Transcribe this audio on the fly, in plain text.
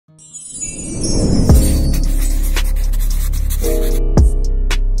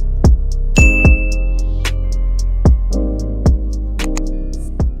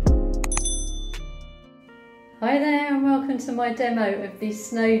demo of the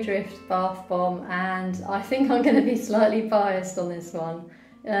Snowdrift bath bomb, and I think I'm going to be slightly biased on this one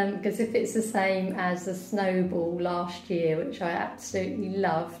because if it's the same as the Snowball last year, which I absolutely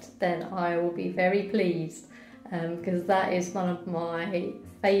loved, then I will be very pleased because that is one of my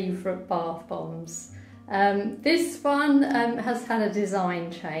favourite bath bombs. This one has had a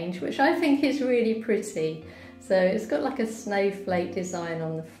design change, which I think is really pretty. So it's got like a snowflake design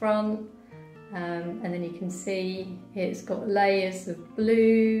on the front, and then you can see it's got layers of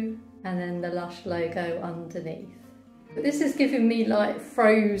blue and then the Lush logo underneath. But this is giving me like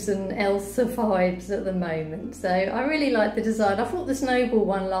Frozen Elsa vibes at the moment, so I really like the design. I thought the Snowball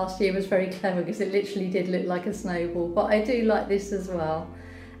one last year was very clever because it literally did look like a snowball, but I do like this as well.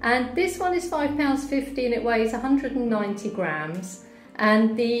 And this one is £5.50 and it weighs 190 grams.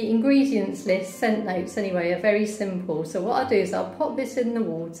 And the ingredients list, scent notes anyway, are very simple. So what I'll do is I'll pop this in the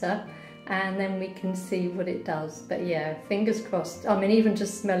water and then we can see what it does. But yeah, fingers crossed. I mean, even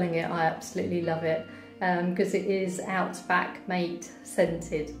just smelling it, I absolutely love it because it is Outback Mate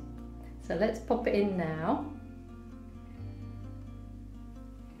scented. So let's pop it in now.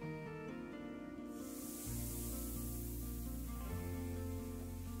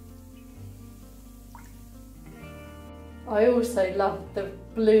 I also love the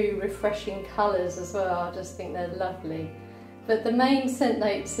blue refreshing colours as well, I just think they're lovely. But the main scent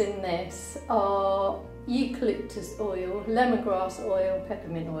notes in this are eucalyptus oil, lemongrass oil,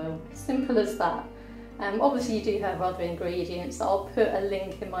 peppermint oil, simple as that. Obviously you do have other ingredients, I'll put a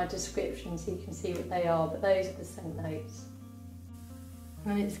link in my description so you can see what they are, but those are the scent notes.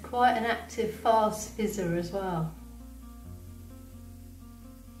 And it's quite an active, fast fizzer as well.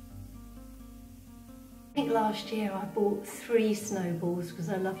 I think last year I bought 3 snowballs because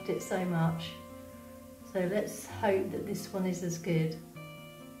I loved it so much. So let's hope that this one is as good.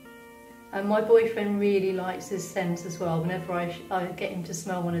 And my boyfriend really likes this scent as well. Whenever I get him to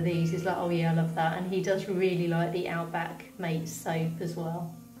smell one of these, he's like, oh yeah, I love that. And he does really like the Outback Mate soap as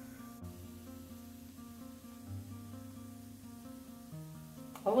well.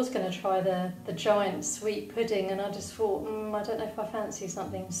 I was going to try the giant sweet pudding and I just thought, I don't know if I fancy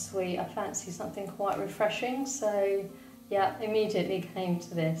something sweet. I fancy something quite refreshing. So yeah, immediately came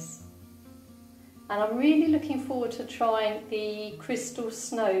to this. And I'm really looking forward to trying the Crystal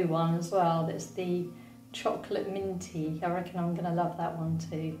Snow one as well. That's the chocolate minty. I reckon I'm going to love that one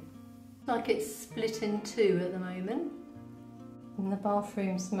too. Like it's split in 2 at the moment. And the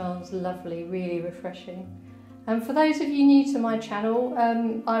bathroom smells lovely, really refreshing. And for those of you new to my channel,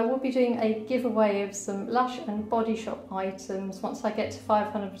 I will be doing a giveaway of some Lush and Body Shop items once I get to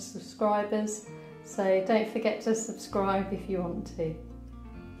 500 subscribers. So don't forget to subscribe if you want to.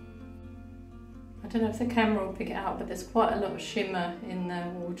 I don't know if the camera will pick it out, but there's quite a lot of shimmer in the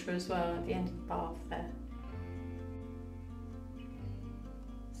water as well at the end of the bath there.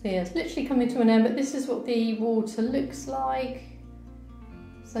 So yeah, it's literally coming to an end, but this is what the water looks like.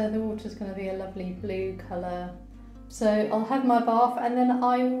 So the water's going to be a lovely blue colour. So I'll have my bath and then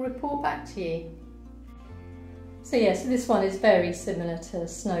I will report back to you. So yeah, so this one is very similar to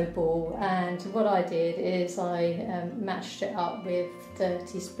Snowball, and what I did is I matched it up with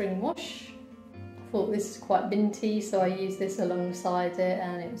Dirty Spring Wash. I thought this is quite minty, so I used this alongside it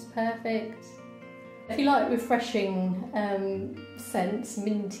and it was perfect. If you like refreshing scents,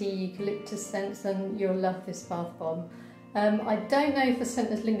 minty eucalyptus scents, then you'll love this bath bomb. I don't know if the scent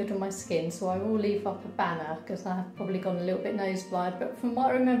has lingered on my skin, so I will leave up a banner because I have probably gone a little bit nose blind, but from what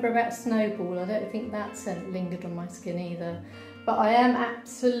I remember about Snowball, I don't think that scent lingered on my skin either. But I am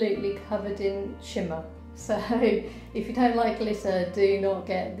absolutely covered in shimmer, so if you don't like glitter, do not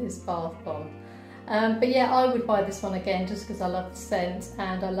get this bath bomb. But yeah, I would buy this one again just because I love the scent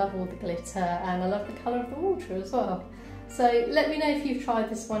and I love all the glitter and I love the colour of the water as well. So let me know if you've tried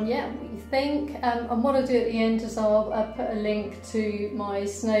this one yet, what you think. And what I'll do at the end is I'll put a link to my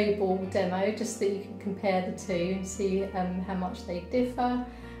Snowball demo just so that you can compare the two and see how much they differ.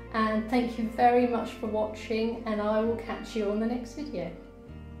 And thank you very much for watching, and I will catch you on the next video.